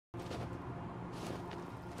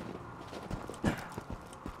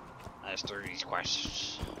Let's do these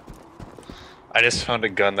quests. I just found a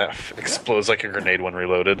gun that explodes like a grenade when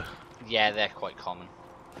reloaded. Yeah, they're quite common.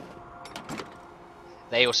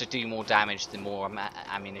 They also do more damage the more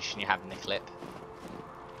ammunition you have in the clip.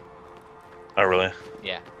 Oh, really?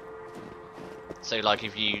 Yeah. So, like,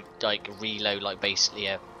 if you like reload, like basically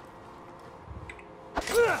a.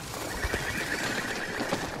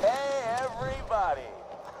 Hey, everybody!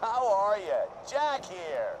 How are you? Jack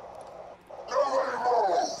here. Nobody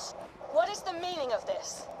moves. What is the meaning of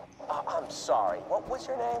this? I'm sorry. What was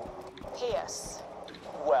your name? Pierce.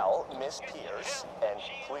 Well, Miss Pierce, and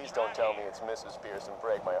please don't tell me it's Mrs. Pierce and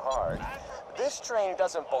break my heart. This train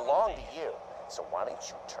doesn't belong to you, so why don't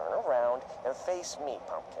you turn around and face me,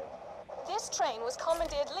 Pumpkin? This train was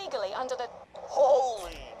commandeered legally under the...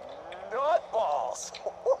 Holy nutballs!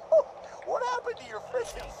 What happened to your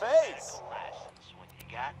freaking face? When you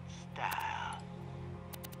got style.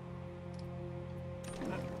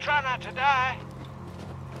 Try not to die.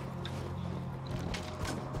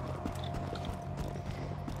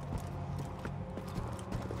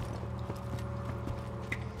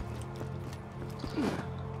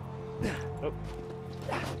 Oh.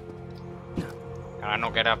 Can I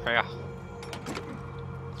not get up here?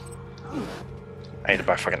 I need to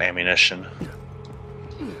buy fucking ammunition.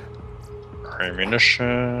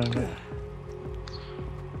 Ammunition.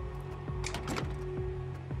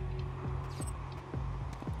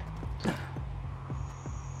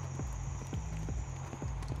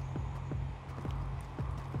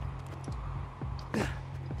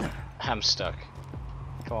 I'm stuck.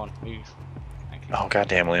 Come on, move. Thank you. Oh,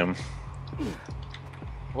 goddamn, Liam.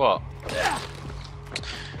 What?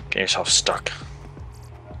 Get yourself stuck.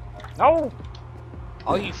 No!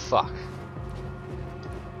 Oh, you fuck.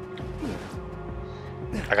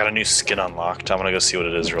 I got a new skin unlocked. I'm gonna go see what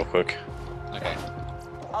it is real quick. Okay.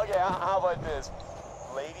 Okay, how about this?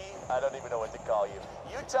 Lady, I don't even know what to call you.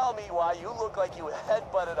 You tell me why you look like you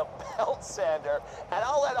headbutted a belt sander, and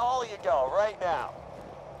I'll let all of you go right now.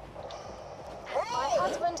 My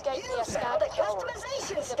husband gave me a scan the code.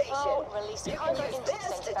 customization The pearl released You can highly use this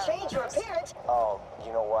interesting to change your pheromones. appearance. Oh,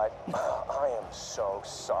 you know what? I am so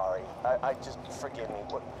sorry. I just, forgive me.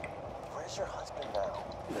 Where's your husband now?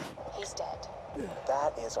 He's dead.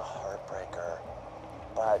 That is a heartbreaker.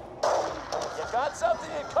 But you got something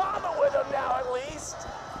in common with him now, at least.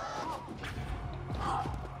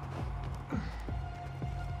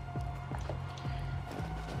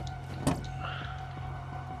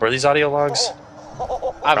 Where are these audio logs?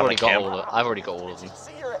 I've Around already the got camp. all of. I've already got all of Did them.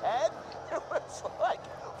 you see your head? It was like...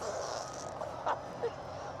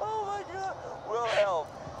 Oh my god. Wilhelm,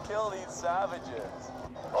 kill these savages.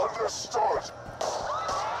 Understood.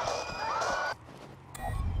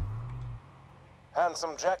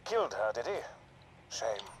 Handsome Jack killed her, did he? Shame.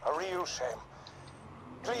 A real shame.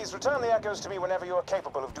 Please return the echoes to me whenever you are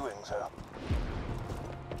capable of doing so.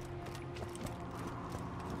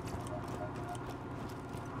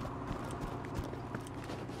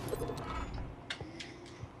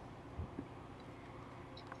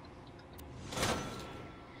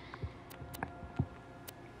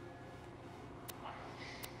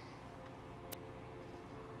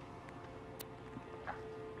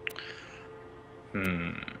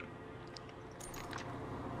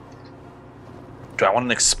 Do I want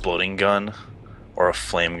an exploding gun or a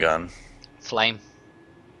flame gun? Flame.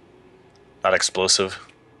 Not explosive.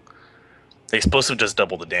 The explosive does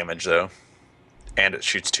double the damage though, and it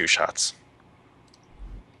shoots 2 shots.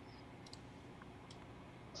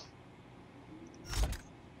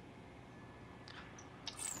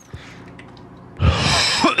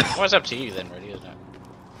 Well, it's up to you then, really, isn't it?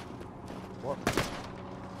 What?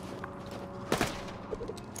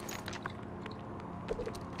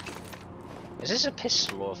 Is this a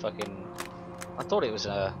pistol or a fucking... I thought it was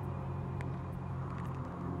a...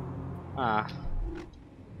 Ah.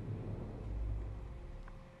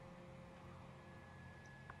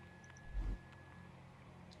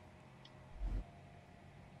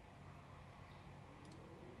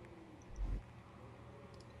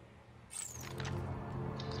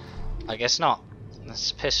 I guess not.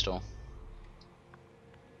 That's a pistol.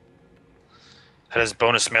 That has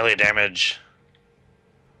bonus melee damage.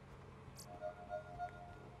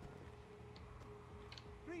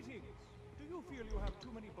 Greetings. Do you feel you have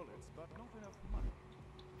too many bullets, but not enough money?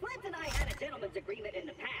 Flint and I had a gentleman's agreement in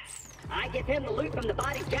the past. I give him the loot from the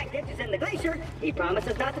bodies Jack ditches in the glacier. He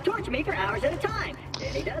promises not to torture me for hours at a time.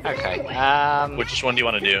 And he does it Okay, anyway. Which one do you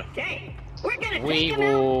want to do? Okay, we're gonna We take him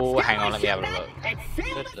out, will... steal Hang on, my let me have a ship look. back, and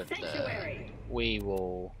sail the sanctuary. We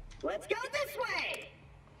will... Let's go this way.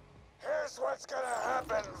 Here's what's gonna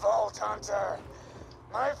happen, Vault Hunter.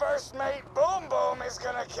 My first mate, Boom Boom, is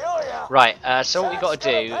gonna kill ya. Right, so what we got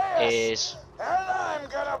to do is And I'm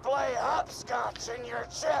gonna play hopscotch in your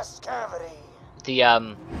chest cavity.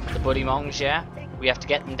 the buddy mongs, yeah? We have to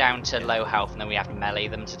get them down to low health and then we have to melee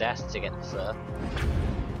them to death to get the fur.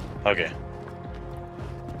 Okay.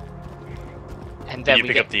 And then You we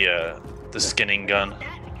pick get up the skinning gun.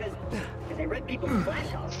 Because they rip people's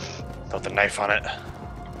flesh off. Put the knife on it.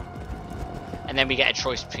 and then we get a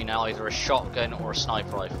choice between either a shotgun or a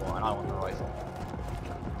sniper rifle, and I want the rifle.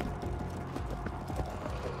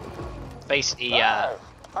 Basically,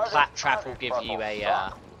 Claptrap will give you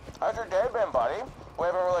a How's your day been, buddy? We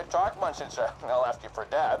haven't really talked much since I left you for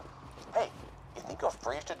dead. Hey, you think you'll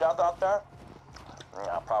freeze to death out there?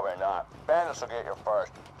 No, probably not. Bandits will get you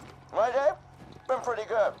first. My day? Been pretty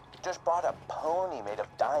good. Just bought a pony made of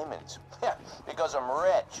diamonds. Yeah, because I'm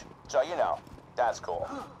rich. So, you know, that's cool.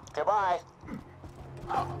 Goodbye.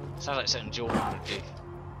 Sounds like something Jordan would do.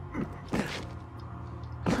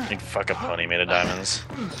 You'd fuck a pony made of diamonds.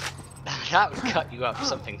 That would cut you up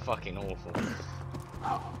something fucking awful.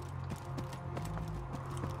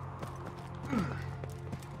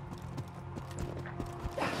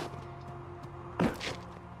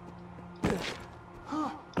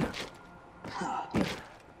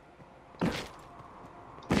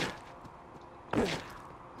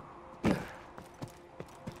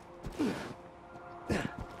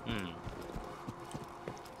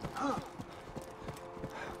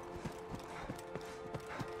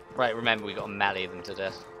 Right, remember we got to melee them to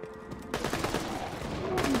death.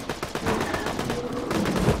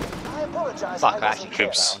 I apologize. Fuck, I I wasn't actually clear.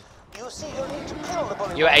 Oops. You see, you'll need to kill the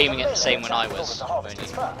bully You were monk aiming with at the same when I melee was, to harvest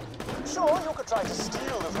its fur. Sure, you could try to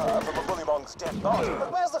steal the fur from a bully monk's dead body,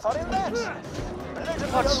 but where's the fun in that?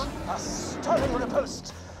 Blatantly a stunning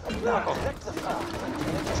riposte. Now collect the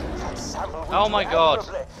fur. That sample will Oh my do God.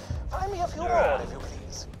 admirably. Find me a few more, if you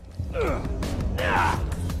please.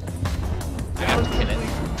 I have to kill it.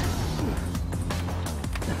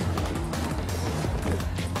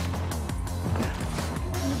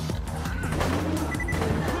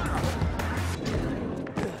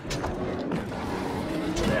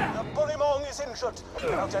 The bully monk is injured.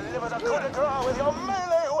 Now deliver the coup de grace with your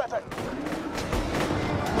melee weapon.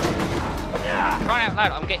 Crying out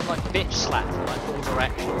loud, I'm getting like bitch slapped from like all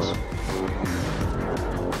directions.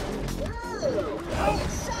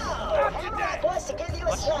 So, Hemlock wants to give you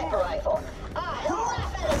a sniper rifle. He'll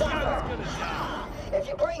laugh at his offer. If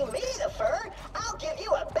you bring me the fur, I'll give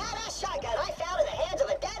you a badass shotgun I found in the hands of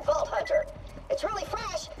a dead vault hunter. It's really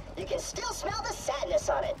fresh. You can still smell the sadness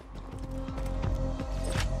on it.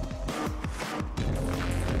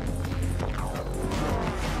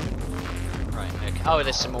 Right, okay. Oh,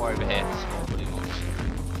 there's some more over here. Some more bully monks.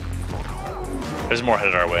 There's more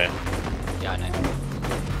headed our way. Yeah, I know.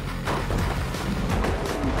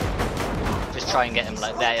 Just try and get him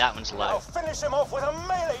like there. That one's I'll low. finish him off with a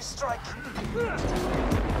melee strike.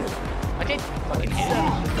 I did fucking hit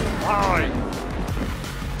him.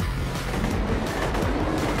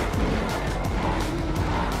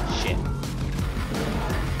 Shit.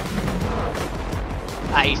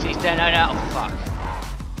 Ah, he's no, oh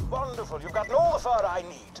fuck. Wonderful, you've gotten all the fur I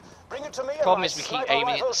need. Bring it to me. Problem and is my we keep sniper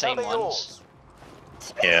aiming at the rifle same shall be ones. yours.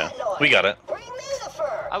 Yeah, we got it. Bring me the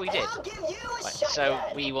fur. Oh, we did. And I'll give you a Right, shotgun. so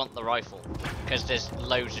we want the rifle because there's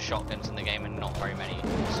loads of shotguns in the game and not very many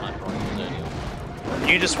sniper rifles early on.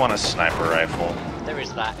 You just want a sniper rifle. There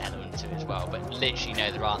is that element to it as well, but literally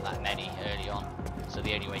no, there aren't that many early on. So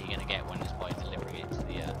the only way you're gonna get one is by delivering it to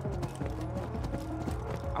the.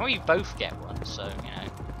 I mean, you both get one, so you know.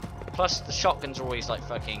 Plus the shotguns are always like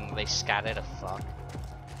fucking. They scatter the fuck.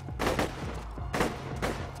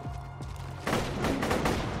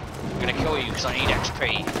 I'm gonna kill you because I need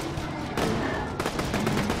XP.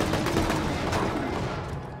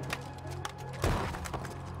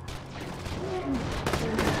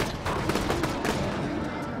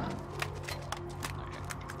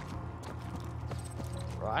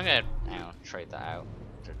 Right, I'm gonna hang on, trade that out.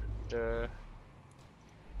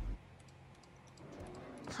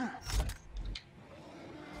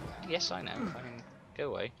 Yes, I know. Fucking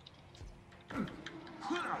go away.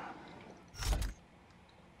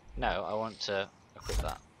 No, I want to equip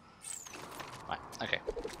that. Right, okay.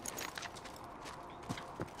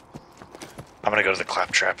 I'm gonna go to the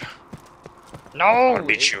claptrap. No! I'm gonna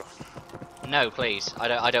beat you. No, please.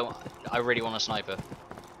 I don't. I really want a sniper.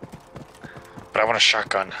 But I want a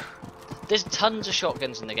shotgun. There's tons of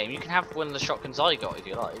shotguns in the game. You can have one of the shotguns I got if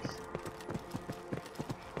you like.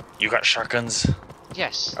 You got shotguns?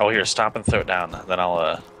 Yes. Oh, here, stop and throw it down. Then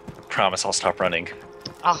I'll promise I'll stop running.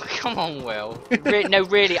 Oh, come on, Will. No,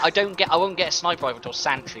 really, I won't get a sniper rifle until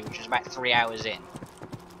Santry, which is about 3 hours in.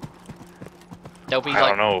 There'll be I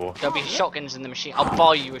like, don't know. there'll be shotguns in the machine. I'll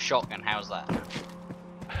buy you a shotgun. How's that?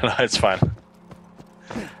 No, it's fine.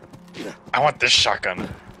 I want this shotgun.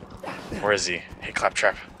 Where is he? Hey,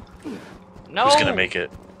 Claptrap. No. Who's gonna make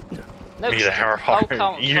it? No. Me, the hammer Oh, hard.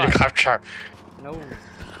 can't You, the fuck. Claptrap. No.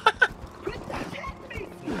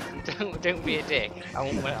 don't be a dick. I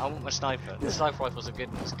want my sniper. The sniper rifles are good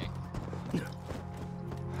in this game.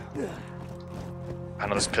 I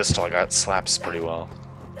know this pistol I got slaps pretty well.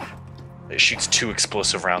 It shoots 2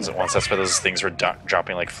 explosive rounds at once. That's why those things were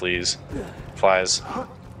dropping like flies. A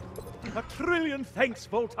trillion thanks,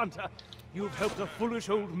 Vault Hunter. You've helped a foolish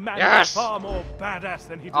old man Yes! far more badass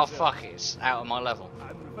than he Oh deserves. fuck it! It's out of my level.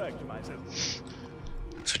 I'm referring to myself.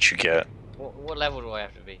 That's what you get. What level do I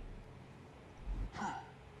have to be?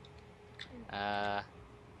 5.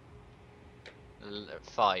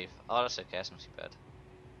 Oh, that's okay. That's not too bad.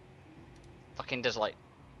 Fucking does like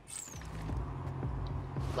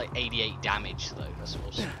 88 damage though. That's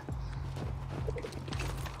awesome.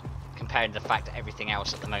 Compared to the fact that everything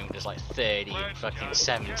else at the moment is like 30 and fucking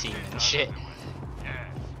 17 and shit. Yes,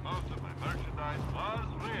 most of my merchandise was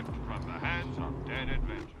ripped from the hands of dead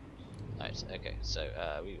adventurers. Nice. Okay, so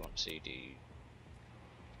we want to do.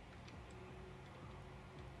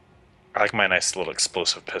 I like my nice little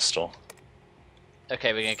explosive pistol.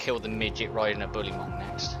 Okay, we're gonna kill the midget riding a bullymong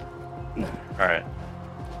next. Alright.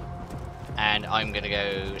 And I'm gonna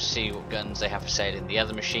go see what guns they have for sale in the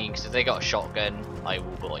other machine, because if they got a shotgun, I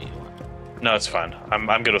will buy you one. No, it's fine.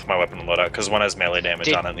 I'm good with my weapon loadout because one has melee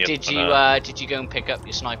damage on it. And the Did you go and pick up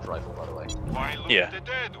your sniper rifle, by the way? Why loot Yeah. the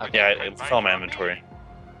dead when Okay. you Yeah, can it find fell in my money? inventory.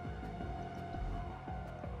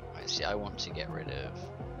 Right, see, I want to get rid of.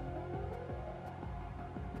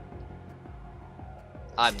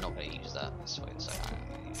 I'm not going to use that. That's fine. So I'm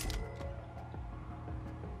going to use.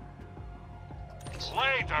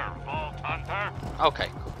 Later, Vault Hunter. Okay,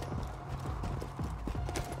 cool.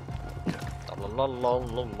 La, la, la,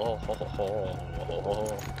 la, ho, ho, ho, ho,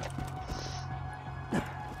 ho.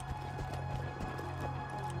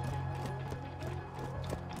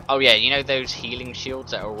 Oh yeah, you know those healing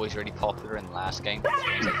shields that are always really popular in the last game? The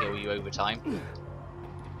ones that heal you over time? Do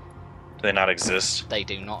they not exist? They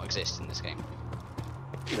do not exist in this game.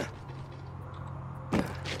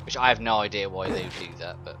 Which I have no idea why they would do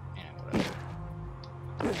that, but you know,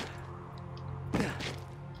 whatever.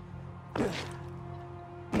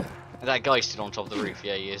 That guy's still on top of the roof,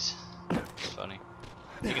 yeah he is. It's funny.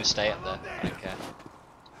 You can stay up there, I don't care.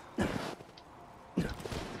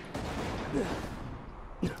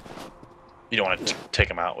 You don't want to take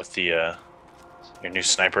him out with the your new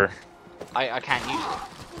sniper. I can't use it.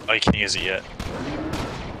 Oh, you can't use it yet.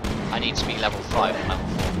 I need to be level 5 and level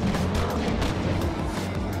 4.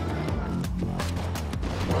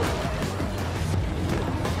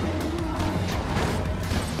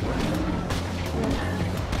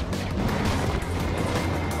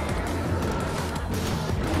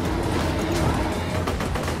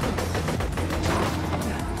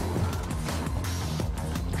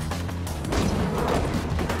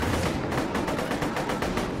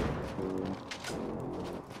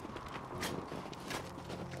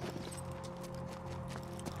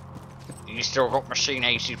 You still got machine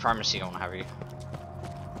age supremacy on, have you?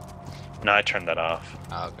 No, I turned that off.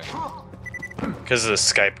 Oh, okay. Because the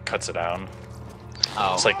Skype cuts it down.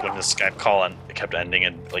 Oh. It's like when the Skype call and it kept ending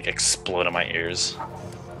and like explode in my ears. Oh,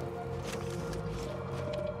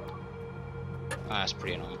 that's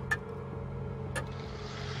pretty annoying.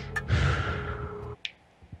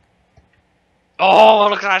 Oh,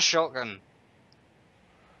 look at that shotgun!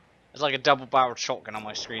 It's like a double-barreled shotgun on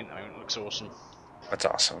my screen at the moment. It looks awesome. That's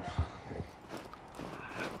awesome.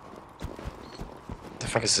 The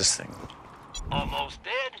fuck is this thing? Almost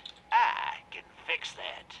dead? I can fix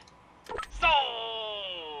that.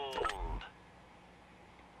 Sold!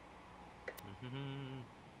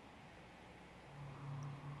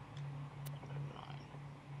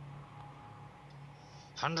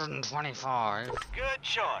 125. Good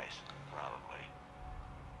choice, probably.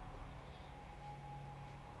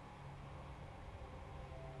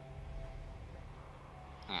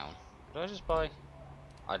 Hang on. Did I just buy?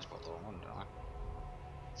 I just bought the wrong one, didn't I?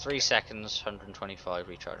 3 seconds, 125,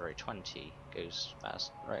 recharge rate 20, goes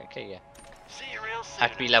fast. Right, okay, yeah. See you real soon.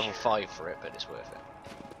 Have to be level 5 for it, but it's worth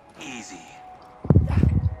it. Easy.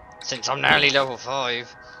 Since I'm nearly level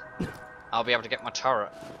 5, I'll be able to get my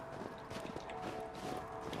turret.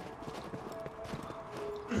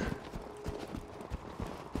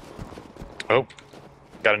 Oh,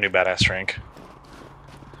 got a new badass rank.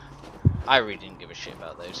 I really didn't give a shit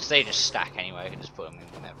about those, because they just stack anyway, I can just put them in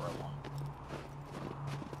whenever I want.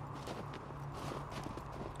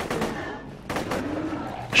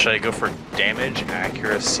 Should I go for damage,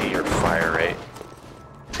 accuracy, or fire rate?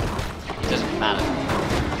 It doesn't matter.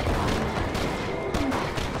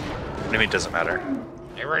 What do you mean it doesn't matter?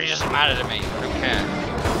 It really doesn't matter to me. I don't care.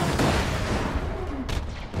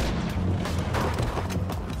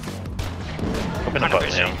 Open the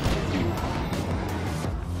button, him.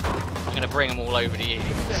 I'm gonna bring them all over to you.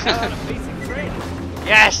 Basic training.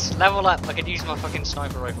 Yes! Level up! I could use my fucking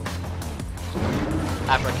sniper rifle.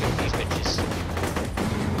 After I kill these bitches.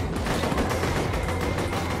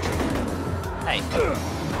 Hey.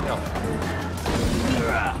 Get off.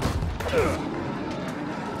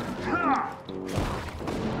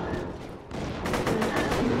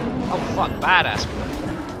 Oh fuck, badass.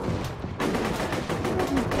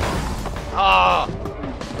 Oh!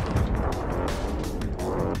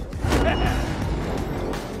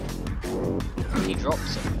 He dropped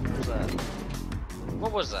something. What was that?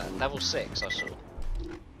 What was that? Level 6 I saw.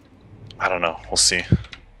 I don't know. We'll see.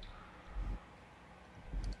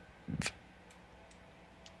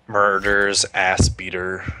 Murder's ass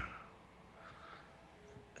beater.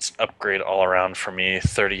 It's an upgrade all around for me.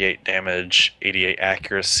 38 damage, 88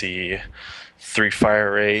 accuracy, 3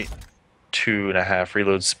 fire rate, 2.5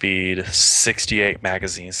 reload speed, 68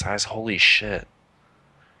 magazine size. Holy shit.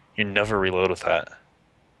 You never reload with that.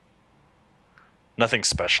 Nothing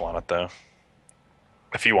special on it though.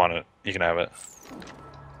 If you want it, you can have it.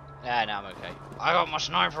 Yeah, no, I'm okay. I got my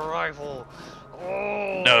sniper rifle!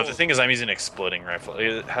 Oh. No, the thing is I'm using an exploding rifle.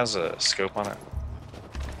 It has a scope on it.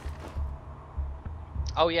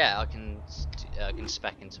 Oh yeah, I can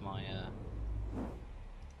spec into my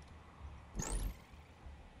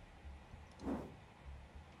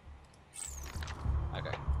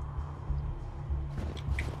Okay.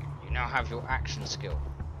 You now have your action skill.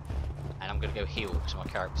 And I'm gonna go heal because my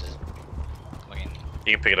character's fucking...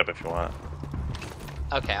 You can pick it up if you want.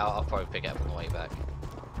 Okay, I'll probably pick it up on the way back.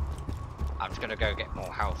 I'm just gonna go get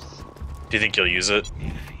more health. Do you think you'll use it?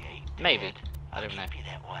 Maybe. I don't know.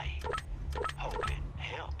 Hope it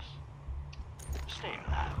helps. Stay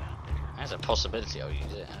alive out there. There's a possibility I'll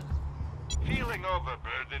use it. Feeling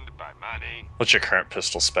overburdened by money. What's your current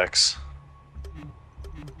pistol specs?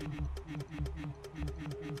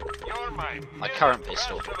 You're My current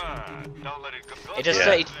pistol. Don't let it go. It does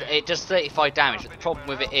Yeah. it does 35 damage, but the problem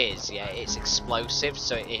with it is, yeah, it's explosive,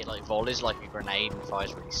 so it like volleys like a grenade and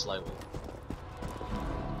fires really slowly.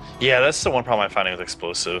 Yeah, that's the one problem I'm finding with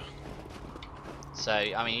explosive. So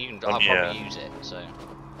I mean, you can I'll yeah. probably use it. So.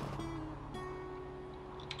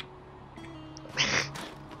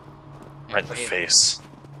 Right in the face.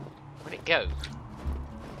 Where'd it go?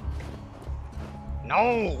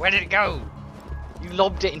 No, where did it go? You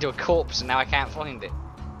lobbed it into a corpse, and now I can't find it.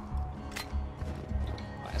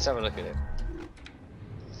 Right, let's have a look at it.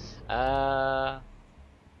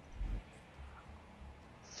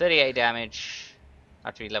 38 damage.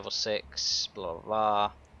 Have to be level 6. Blah blah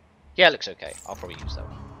blah. Yeah, it looks okay. I'll probably use that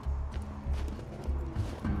one.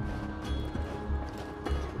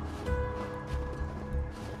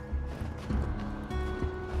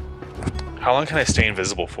 How long can I stay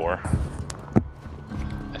invisible for?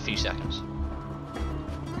 A few seconds.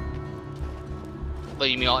 But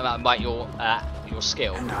you mean like about your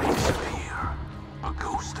skill? And I disappear, a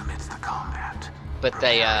ghost amidst the combat. But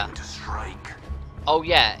they preparing to strike. Oh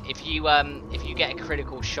yeah, if you get a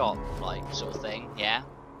critical shot, like sort of thing, yeah.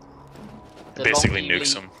 The Basically longer you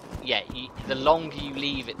nukes leave- them. Yeah, the longer you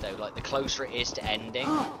leave it though, like the closer it is to ending,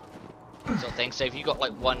 sort of thing. So if you got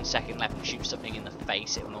like 1 second left and shoot something in the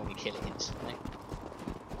face, it will normally kill it instantly.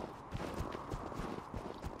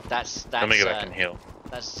 That's Let me go back and heal.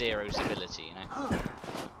 That's Zero's ability, you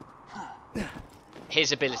know.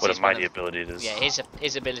 His ability. What a is one mighty of- ability it is. Yeah,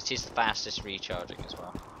 his ability is the fastest recharging as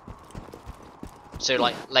well. So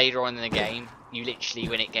like later on in the game, you literally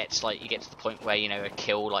when it gets like you get to the point where you know a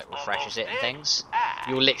kill like refreshes it and things,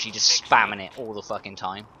 you're literally just spamming it all the fucking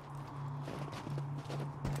time.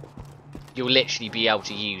 You'll literally be able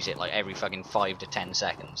to use it like every fucking 5 to 10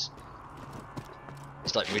 seconds.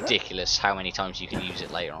 It's like ridiculous how many times you can use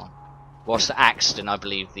it later on. Whilst the Axton, I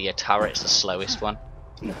believe the turret's the slowest one.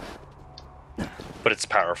 But it's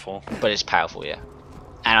powerful. But it's powerful, yeah.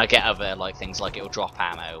 And I get other like things like it'll drop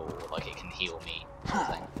ammo or like it can heal me sort of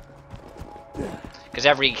thing. Because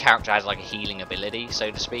every character has like a healing ability,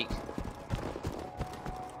 so to speak.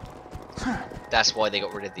 That's why they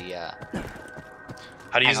got rid of the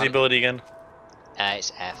How do you use the ability again?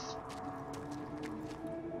 it's F.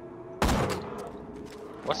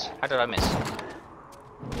 What? How did I miss?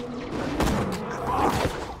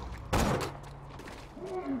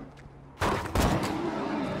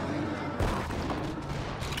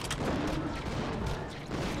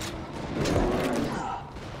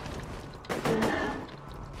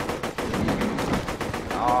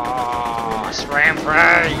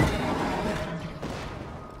 Rampage!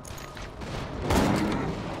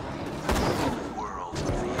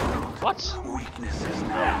 What? Weakness is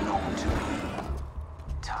now known to me.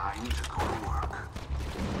 Time to go to work.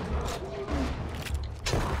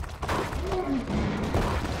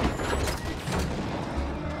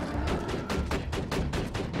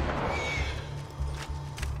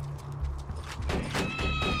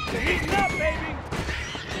 You're heating up, baby!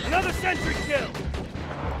 Another sentry kill!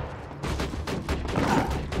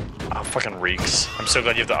 Oh, fucking reeks. I'm so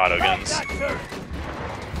glad you have the auto guns. That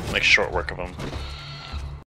turret! Make short work of them.